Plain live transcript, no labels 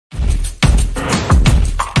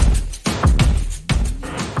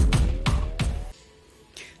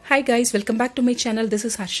Hi guys, welcome back to my channel. This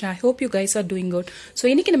is Harsha. I hope you guys are doing good. So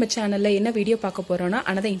இன்னைக்கு நம்ம சேனல்ல என்ன video பார்க்க போறோம்னா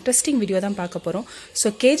another interesting video தான் பார்க்க போறோம். So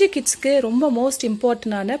KG kids க்கு ரொம்ப most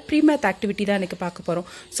important ஆன pre-math activity தான் இன்னைக்கு பார்க்க போறோம்.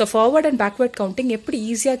 So forward and backward counting எப்படி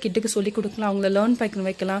ஈஸியா கிட்க்கு சொல்லி கொடுக்கலாம், அவங்கள learn பண்ண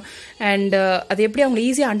வைக்கலாம் and அது எப்படி அவங்க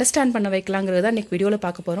ஈஸியா அண்டர்ஸ்டாண்ட் பண்ண வைக்கலாம்ங்கறத தான் இன்னைக்கு வீடியோல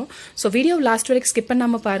பார்க்க போறோம். So வீடியோ லாஸ்ட் வரைக்கும் skip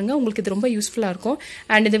பண்ணாம பாருங்க, உங்களுக்கு இது ரொம்ப யூஸ்ஃபுல்லா இருக்கும்.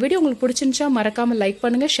 And இந்த வீடியோ உங்களுக்கு பிடிச்சிருந்தா மறக்காம லைக்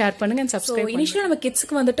பண்ணுங்க, ஷேர் பண்ணுங்க and subscribe பண்ணுங்க. இனிஷியலா நம்ம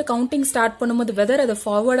கிட்ஸ்க்கு வந்துட்டு கவுண்டிங் ஸ்டார்ட் பண்ணும்போது whether அது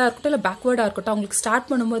forward இருக்கட்டும் இல்ல backward இருக்கட்டும், உங்களுக்கு ஸ்டார்ட்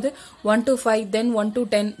பண்ணும்போது 1 to 5 then 1 to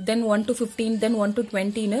 10 then 1 to 15 then 1 to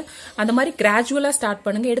 20 னு அந்த மாதிரி கிராஜுவலா ஸ்டார்ட்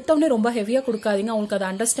பண்ணுங்க. எடுத்தவனே ரொம்ப ஹெவியா கொடுக்காதீங்க, அவங்களுக்கு அது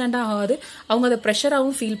அண்டர்ஸ்டாண்ட் ஆகாது, அவங்க அதை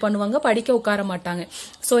பிரஷராவும் ஃபீல் பண்ணுவாங்க, படிக்க உட்கார மாட்டாங்க.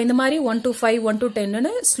 சோ இந்த மாதிரி 1 to 5 1 to 10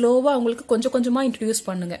 னு ஸ்லோவா அவங்களுக்கு கொஞ்சம் கொஞ்சமா இன்ட்ரோடியூஸ்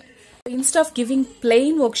பண்ணுங்க. Instead of giving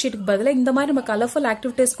plain worksheet பதிலா இந்த மாதிரி நம்ம கலர்ஃபுல்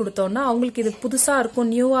ஆக்டிவிட்டீஸ் கொடுத்தோம்னா அவங்களுக்கு இது புதுசா இருக்கும்,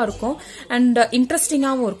 நியூவா இருக்கும் அண்ட்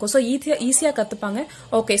இன்ட்ரெஸ்டிங்காவும் இருக்கும். சோ ஈஸியா கத்துப்பாங்க.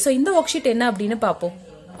 ஓகே, சோ இந்த ஒர்க்ஷீட் என்ன அப்படின்னு பாப்போம்.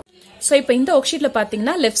 சோ இப்போ இந்த ஒர்க்ஷீட்ல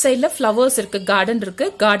பாத்தீங்கன்னா லெஃப்ட் சைடுல ஃப்ளவர்ஸ் இருக்கு, கார்டன் இருக்கு,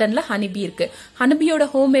 கார்டன்ல ஹனிபி இருக்கு. ஹனிபியோட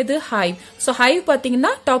ஹோம் எது? ஹைவ். சோ ஹைவ்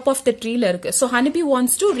பாத்தீங்கன்னா டாப் ஆஃப் த ட்ரீல இருக்கு. So honeybee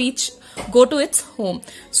wants to reach go to its home.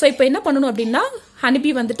 So இப்போ என்ன பண்ணணும் அப்படின்னா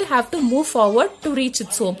honeybee வந்துட்டு have to move forward to reach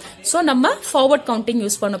its home. So நம்ம forward counting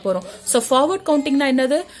யூஸ் பண்ண போறோம். So forward counting னா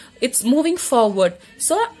என்னது? It's moving forward.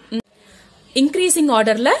 So increasing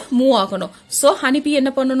orderல move ஆகணும். So honeybee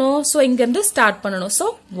என்ன பண்ணணும்? So இங்க இருந்து ஸ்டார்ட் பண்ணணும். So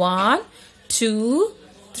 1 2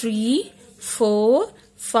 3 4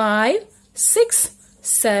 5 6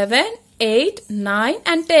 7 8 9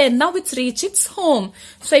 and 10. Now it's reached its home.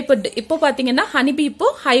 So இப்போ பாத்தீங்கன்னா honeybee இப்போ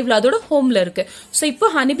hiveல அதோட homeல இருக்கு. So இப்போ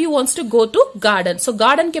honeybee wants to go to garden. So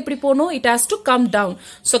gardenக்கு எப்படி போகணும்? It has to come down.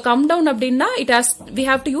 So come down அப்படின்னா we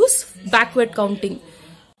have to use backward counting.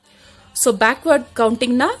 So backward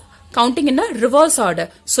counting na counting in a reverse order.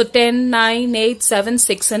 So 10 9 8 7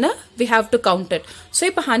 6 ன்னு we have to count it. So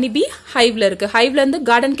இப்போ honeybee hiveல இருக்கு. hiveல இருந்து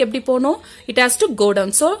gardenக்கு எப்படி போகணும்? It has to go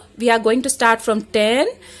down. So we are going to start from 10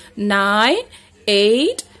 9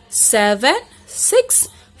 8 7 6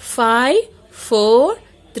 5 4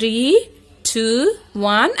 3 2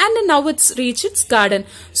 1 and now it's reached its garden.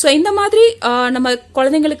 So இந்த மாதிரி நம்ம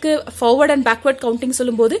குழந்தைங்களுக்கு forward and backward counting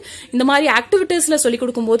சொல்லும்போது இந்த மாதிரி ஆக்டிவிட்டீஸ்ல சொல்லி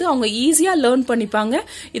கொடுக்கும்போது அவங்க ஈஸியா லேர்ன் பண்ணிப்பாங்க.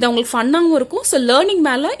 இது அவங்களுக்கு ஃபன்னாவும் இருக்கும். So லேர்னிங்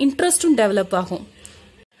மேல இன்ட்ரெஸ்டும் டெவலப் ஆகும்.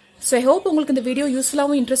 So I hope உங்களுக்கு இந்த வீடியோ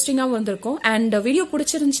யூஸ்ஃபுல்லாவும் இன்ட்ரெஸ்டிங்காவும் வந்திருக்கும். அண்ட் வீடியோ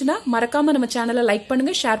பிடிச்சிருந்துச்சுன்னா மறக்காம நம்ம சேனலை லைக்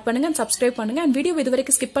பண்ணுங்க, ஷேர் பண்ணுங்க அண்ட் சப்ஸ்கிரைப் பண்ணுங்க. அண்ட் வீடியோ இது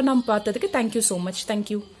வரைக்கும் ஸ்கிப் பண்ணாம பார்த்ததுக்கு thank you so much. Thank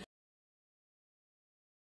you.